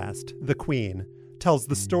podcast, The Queen, tells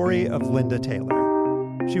the story of Linda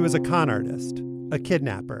Taylor. She was a con artist, a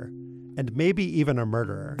kidnapper, and maybe even a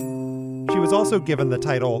murderer. She was also given the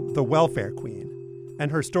title the Welfare Queen,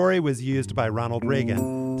 and her story was used by Ronald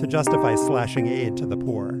Reagan to justify slashing aid to the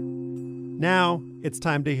poor. Now, it's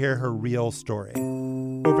time to hear her real story.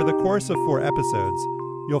 Over the course of 4 episodes,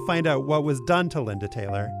 you'll find out what was done to Linda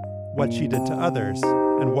Taylor, what she did to others,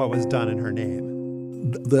 and what was done in her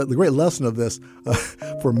name. The great lesson of this,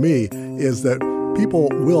 for me, is that people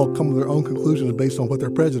will come to their own conclusions based on what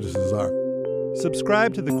their prejudices are.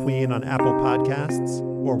 Subscribe to The Queen on Apple Podcasts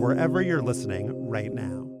or wherever you're listening right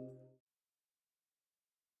now.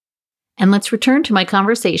 And let's return to my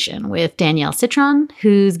conversation with Danielle Citron,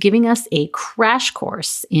 who's giving us a crash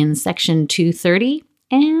course in Section 230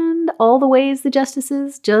 and all the ways the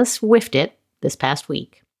justices just whiffed it this past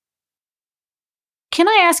week. Can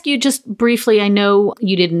I ask you just briefly, I know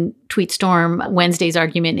you didn't tweet storm Wednesday's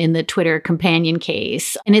argument in the Twitter companion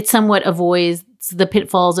case, and it somewhat avoids the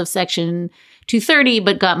pitfalls of Section 230,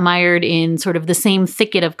 but got mired in sort of the same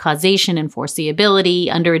thicket of causation and foreseeability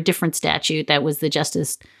under a different statute that was the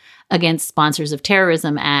Justice Against Sponsors of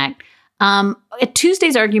Terrorism Act. At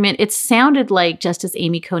Tuesday's argument, it sounded like Justice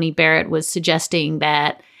Amy Coney Barrett was suggesting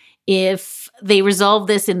that if they resolve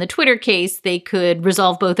this in the Twitter case, they could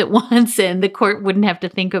resolve both at once and the court wouldn't have to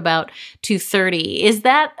think about 230. Is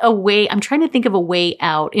that a way? I'm trying to think of a way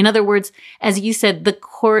out. In other words, as you said, the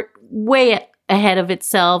court way ahead of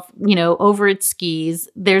itself, over its skis.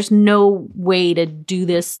 There's no way to do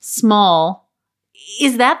this small.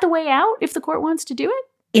 Is that the way out if the court wants to do it?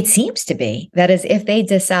 It seems to be. That is, if they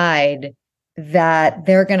decide that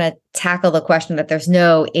they're going to tackle the question that there's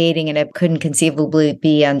no aiding and it couldn't conceivably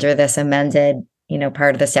be under this amended,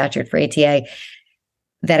 part of the statute for ATA,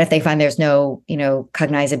 that if they find there's no,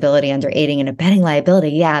 cognizability under aiding and abetting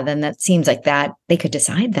liability, then that seems like that they could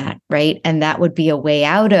decide that, right? And that would be a way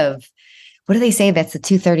out of, what do they say? That's the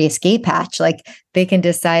 230 escape hatch. Like they can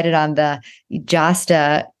decide it on the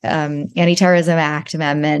JASTA Anti-Terrorism Act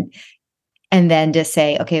amendment and then just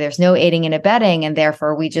say, okay, there's no aiding and abetting, and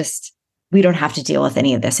therefore we don't have to deal with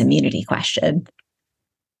any of this immunity question.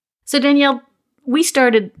 So Danielle, we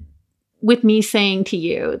started with me saying to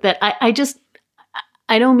you that I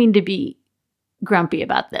don't mean to be grumpy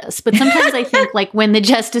about this, but sometimes I think like when the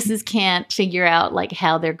justices can't figure out like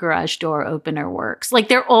how their garage door opener works, like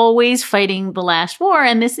they're always fighting the last war.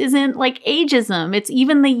 And this isn't like ageism. It's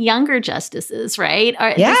even the younger justices, right?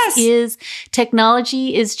 Yes.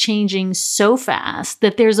 Technology is changing so fast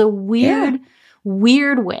that there's a weird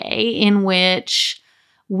way in which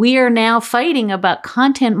we are now fighting about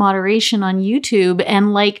content moderation on YouTube,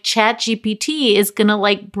 and like ChatGPT is going to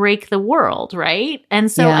like break the world, right? And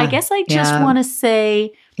so I guess I just want to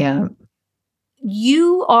say, I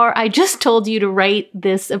just told you to write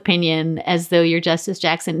this opinion as though you're Justice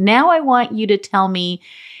Jackson. Now I want you to tell me,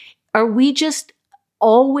 are we just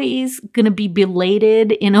always going to be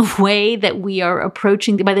belated in a way that we are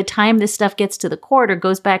approaching, by the time this stuff gets to the court or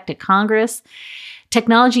goes back to Congress?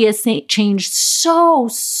 Technology has changed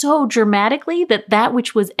so dramatically that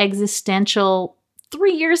which was existential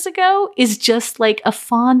 3 years ago is just like a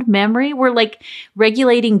fond memory. We're like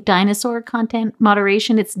regulating dinosaur content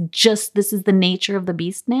moderation. It's just, this is the nature of the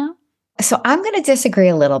beast now. So I'm going to disagree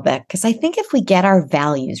a little bit, because I think if we get our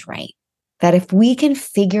values right, that if we can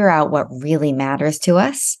figure out what really matters to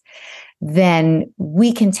us, then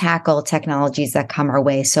we can tackle technologies that come our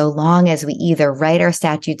way, so long as we either write our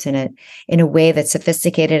statutes in a way that's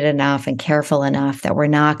sophisticated enough and careful enough that we're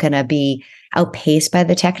not going to be outpaced by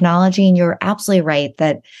the technology. And you're absolutely right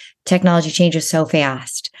that technology changes so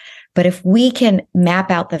fast. But if we can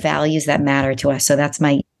map out the values that matter to us, so that's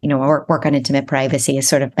my, work on intimate privacy is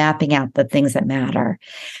sort of mapping out the things that matter,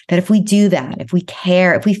 that if we do that, if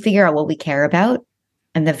we figure out what we care about,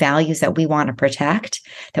 and the values that we want to protect,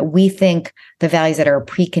 that we think the values that are a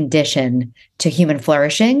precondition to human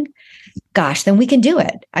flourishing, gosh, then we can do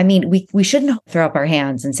it. I mean, we shouldn't throw up our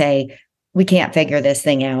hands and say, we can't figure this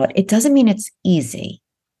thing out. It doesn't mean it's easy.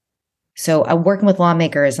 So working with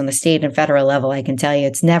lawmakers on the state and federal level, I can tell you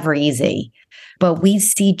it's never easy. But we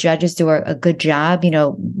see judges do a good job.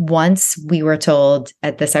 Once we were told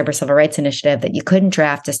at the Cyber Civil Rights Initiative that you couldn't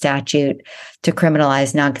draft a statute to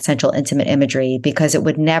criminalize non-consensual intimate imagery because it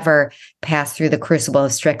would never pass through the crucible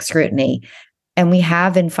of strict scrutiny. And we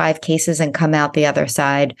have in 5 cases and come out the other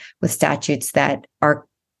side with statutes that are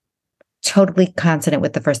totally consonant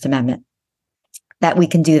with the First Amendment, that we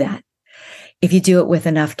can do that if you do it with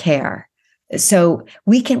enough care. So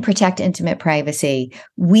we can protect intimate privacy.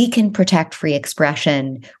 We can protect free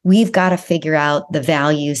expression. We've got to figure out the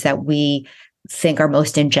values that we think are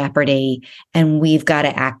most in jeopardy, and we've got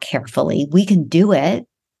to act carefully. We can do it.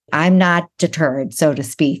 I'm not deterred, so to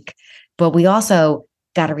speak, but we also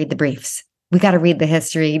got to read the briefs. We got to read the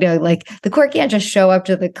history. Like the court can't just show up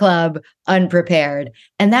to the club unprepared.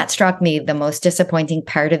 And that struck me the most disappointing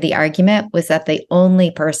part of the argument was that the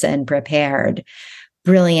only person prepared,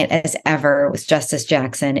 brilliant as ever, was Justice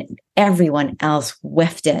Jackson. Everyone else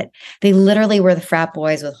whiffed it. They literally were the frat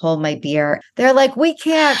boys with Hold My Beer. They're like, we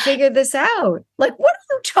can't figure this out. Like, what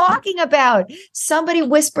are you talking about? Somebody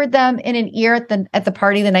whispered them in an ear at the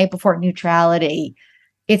party the night before neutrality.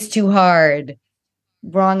 It's too hard.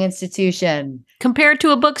 Wrong institution. Compared to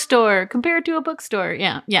a bookstore.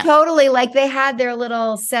 Yeah. Totally. Like they had their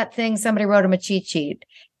little set thing. Somebody wrote them a cheat sheet,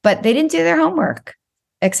 but they didn't do their homework.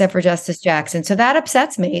 Except for Justice Jackson. So that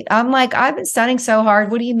upsets me. I'm like, I've been studying so hard.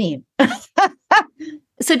 What do you mean?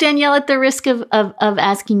 So Danielle, at the risk of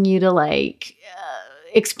asking you to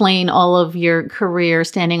explain all of your career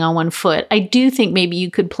standing on one foot, I do think maybe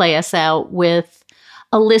you could play us out with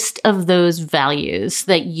a list of those values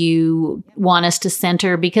that you want us to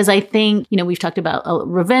center, because I think, we've talked about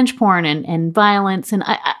revenge porn and violence. And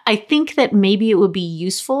I think that maybe it would be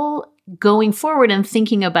useful going forward and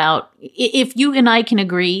thinking about if you and I can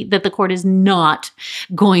agree that the court is not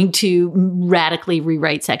going to radically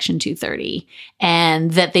rewrite Section 230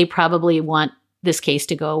 and that they probably want this case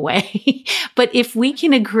to go away. But if we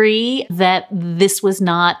can agree that this was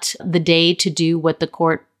not the day to do what the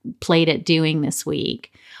court played at doing this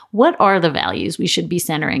week, what are the values we should be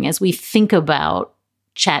centering as we think about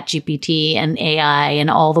ChatGPT and AI and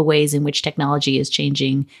all the ways in which technology is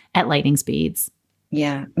changing at lightning speeds?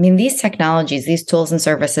 Yeah. I mean, these technologies, these tools and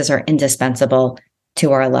services are indispensable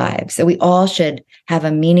to our lives. So we all should have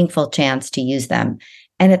a meaningful chance to use them.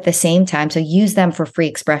 And at the same time, so use them for free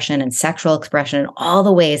expression and sexual expression and all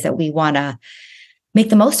the ways that we want to make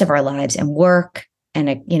the most of our lives and work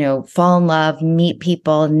and, fall in love, meet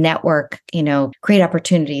people, network, create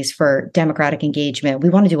opportunities for democratic engagement. We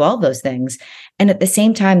want to do all those things. And at the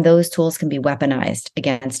same time, those tools can be weaponized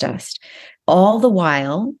against us. All the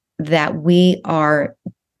while that we are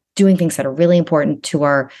doing things that are really important to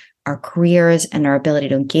our careers and our ability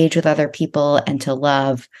to engage with other people and to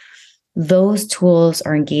love, those tools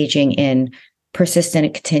are engaging in persistent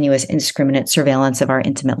and continuous indiscriminate surveillance of our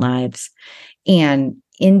intimate lives. And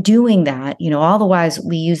in doing that, all the while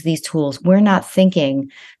we use these tools, we're not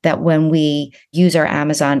thinking that when we use our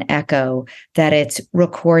Amazon Echo, that it's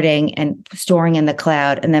recording and storing in the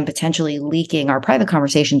cloud and then potentially leaking our private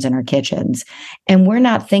conversations in our kitchens. And we're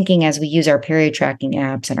not thinking as we use our period tracking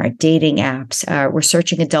apps and our dating apps, we're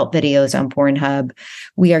searching adult videos on Pornhub,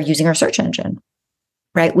 we are using our search engine,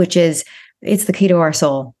 right? It's the key to our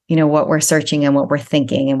soul, what we're searching and what we're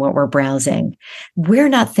thinking and what we're browsing. We're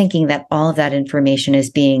not thinking that all of that information is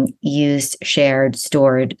being used, shared,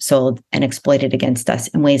 stored, sold, and exploited against us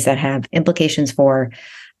in ways that have implications for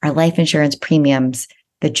our life insurance premiums,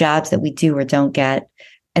 the jobs that we do or don't get.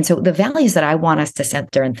 And so the values that I want us to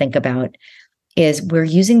center and think about is we're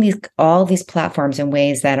using all these platforms in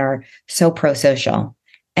ways that are so pro-social.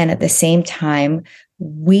 And at the same time,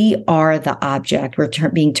 we are the object. We're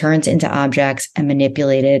being turned into objects and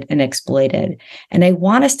manipulated and exploited. And I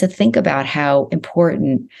want us to think about how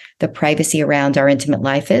important the privacy around our intimate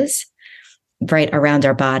life is, right? Around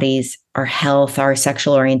our bodies, our health, our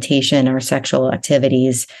sexual orientation, our sexual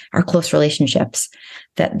activities, our close relationships,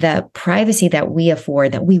 that the privacy that we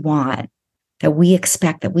afford, that we want, that we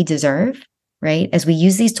expect, that we deserve, right? As we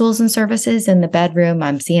use these tools and services in the bedroom,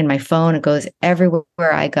 I'm seeing my phone, it goes everywhere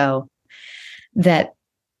I go. That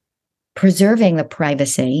preserving the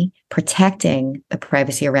privacy, protecting the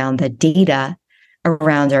privacy around the data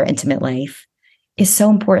around our intimate life is so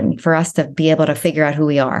important for us to be able to figure out who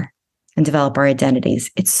we are and develop our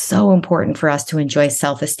identities. It's so important for us to enjoy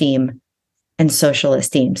self-esteem and social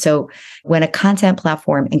esteem. So when a content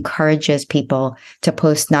platform encourages people to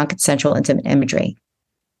post non-consensual intimate imagery,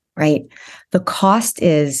 right? The cost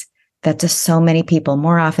is that to so many people,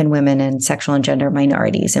 more often women and sexual and gender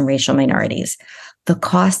minorities and racial minorities, the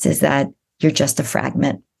cost is that you're just a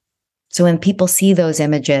fragment. So when people see those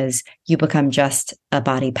images, you become just a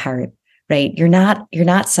body part, right? You're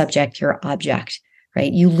not subject, you're object,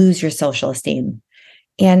 right? You lose your social esteem.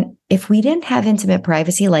 And if we didn't have intimate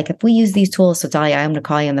privacy, like if we use these tools, so Dahlia, I'm going to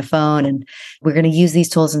call you on the phone and we're going to use these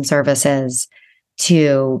tools and services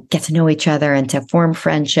to get to know each other and to form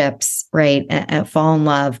friendships, right? And fall in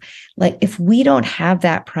love. Like if we don't have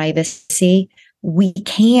that privacy, we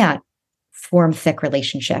can't form thick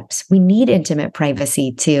relationships. We need intimate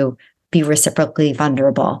privacy to be reciprocally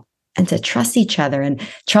vulnerable and to trust each other. And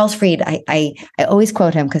Charles Fried, I always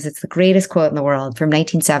quote him because it's the greatest quote in the world from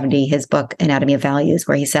 1970, his book, Anatomy of Values,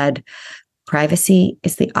 where he said, privacy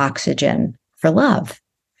is the oxygen for love.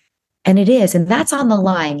 And it is. And that's on the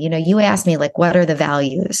line. You asked me, like, what are the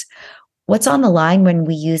values? What's on the line when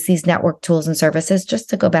we use these network tools and services? Just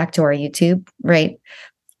to go back to our YouTube, right?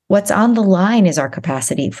 What's on the line is our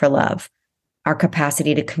capacity for love, our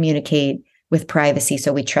capacity to communicate with privacy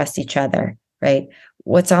so we trust each other, right?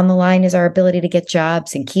 What's on the line is our ability to get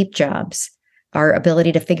jobs and keep jobs, our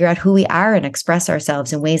ability to figure out who we are and express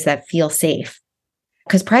ourselves in ways that feel safe.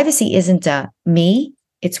 Because privacy isn't a me,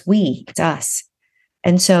 it's we, it's us.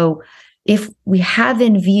 And so if we have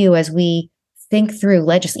in view as we think through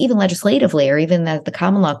even legislatively or even the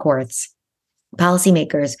common law courts,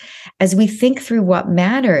 policymakers, as we think through what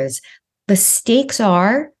matters, the stakes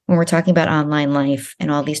are, when we're talking about online life and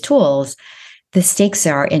all these tools, the stakes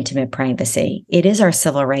are intimate privacy. It is our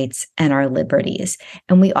civil rights and our liberties.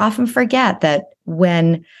 And we often forget that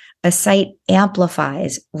when a site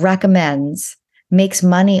amplifies, recommends, makes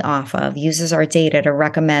money off of, uses our data to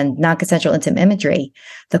recommend non-consensual intimate imagery,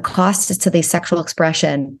 the cost is to the sexual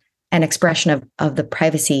expression and expression of the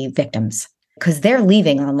privacy victims, because they're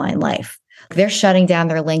leaving online life. They're shutting down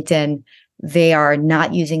their LinkedIn. They are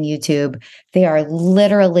not using YouTube. They are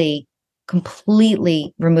literally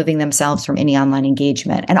completely removing themselves from any online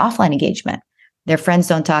engagement and offline engagement. Their friends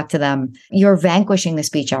don't talk to them. You're vanquishing the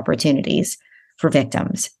speech opportunities for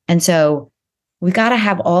victims. And so we got to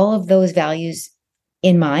have all of those values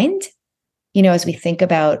in mind, as we think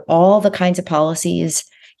about all the kinds of policies.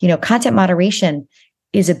 Content moderation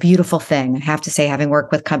is a beautiful thing. I have to say, having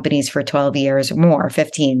worked with companies for 12 years or more,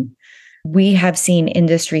 15, we have seen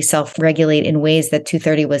industry self-regulate in ways that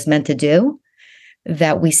 230 was meant to do,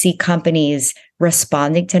 that we see companies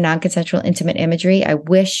responding to non-consensual intimate imagery. I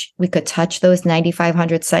wish we could touch those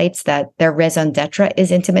 9,500 sites that their raison d'etre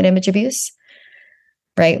is intimate image abuse,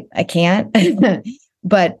 right? I can't.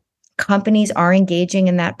 But companies are engaging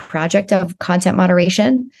in that project of content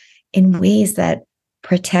moderation in ways that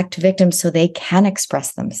protect victims so they can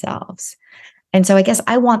express themselves. And so I guess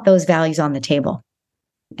I want those values on the table.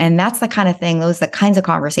 And that's the kind of thing, those are the kinds of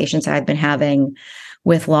conversations that I've been having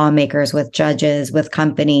with lawmakers, with judges, with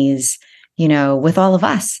companies, with all of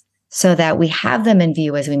us, so that we have them in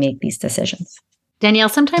view as we make these decisions. Danielle,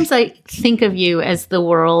 sometimes I think of you as the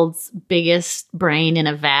world's biggest brain in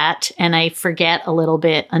a vat, and I forget a little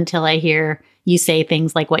bit until I hear you say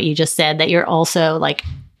things like what you just said, that you're also like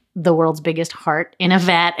the world's biggest heart in a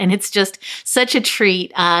vat. And it's just such a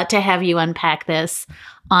treat to have you unpack this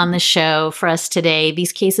on the show for us today.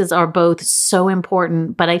 These cases are both so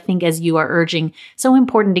important, but I think, as you are urging, so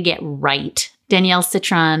important to get right. Danielle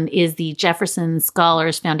Citron is the Jefferson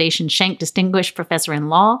Scholars Foundation Schenck Distinguished Professor in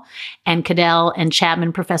Law and Cadell and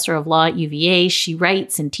Chapman Professor of Law at UVA. She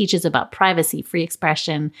writes and teaches about privacy, free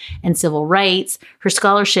expression, and civil rights. Her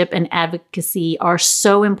scholarship and advocacy are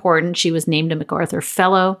so important. She was named a MacArthur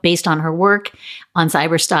Fellow based on her work on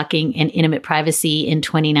cyberstalking and intimate privacy in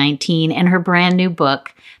 2019. And her brand new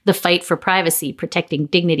book, The Fight for Privacy, Protecting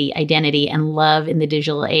Dignity, Identity, and Love in the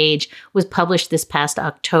Digital Age, was published this past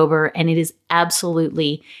October. And it is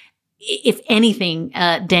absolutely, if anything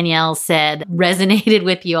Danielle said resonated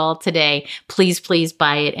with you all today, please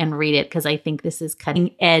buy it and read it, because I think this is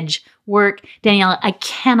cutting edge work. Danielle, I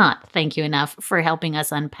cannot thank you enough for helping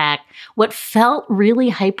us unpack what felt really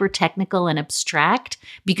hyper-technical and abstract,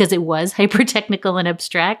 because it was hyper-technical and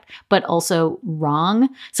abstract, but also wrong.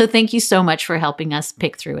 So thank you so much for helping us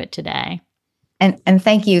pick through it today. And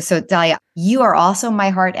thank you. So Dahlia, you are also my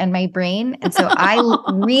heart and my brain. And so I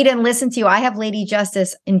read and listen to you. I have Lady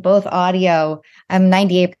Justice in both audio. I'm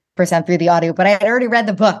 98% through the audio, but I had already read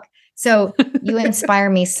the book. So you inspire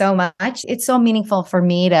me so much. It's so meaningful for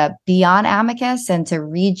me to be on Amicus and to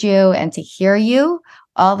read you and to hear you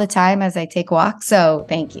all the time as I take walks. So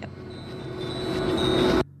thank you.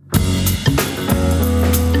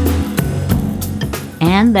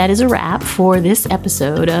 And that is a wrap for this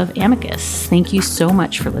episode of Amicus. Thank you so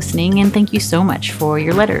much for listening, and thank you so much for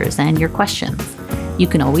your letters and your questions. You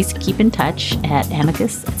can always keep in touch at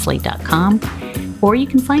amicus@slate.com, or you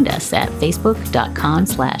can find us at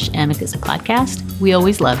facebook.com/Amicus Podcast. We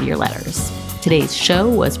always love your letters. Today's show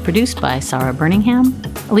was produced by Sarah Birmingham.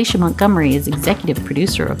 Alicia Montgomery is executive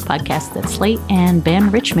producer of podcasts at Slate, and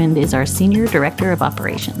Ben Richmond is our senior director of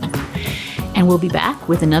operations. And we'll be back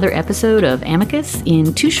with another episode of Amicus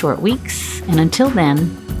in 2 short weeks. And until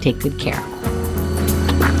then, take good care.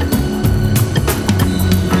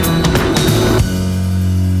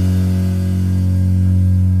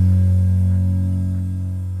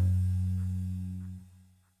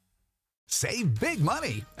 Save big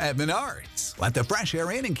money at Menards. Let the fresh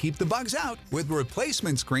air in and keep the bugs out with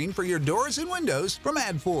replacement screen for your doors and windows from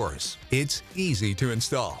AdForce. It's easy to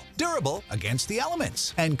install, durable against the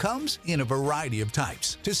elements, and comes in a variety of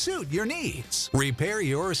types to suit your needs. Repair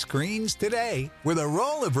your screens today with a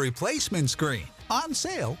roll of replacement screen on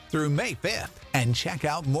sale through May 5th. And check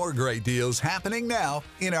out more great deals happening now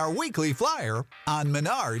in our weekly flyer on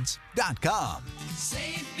Menards.com.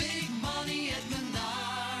 Save big.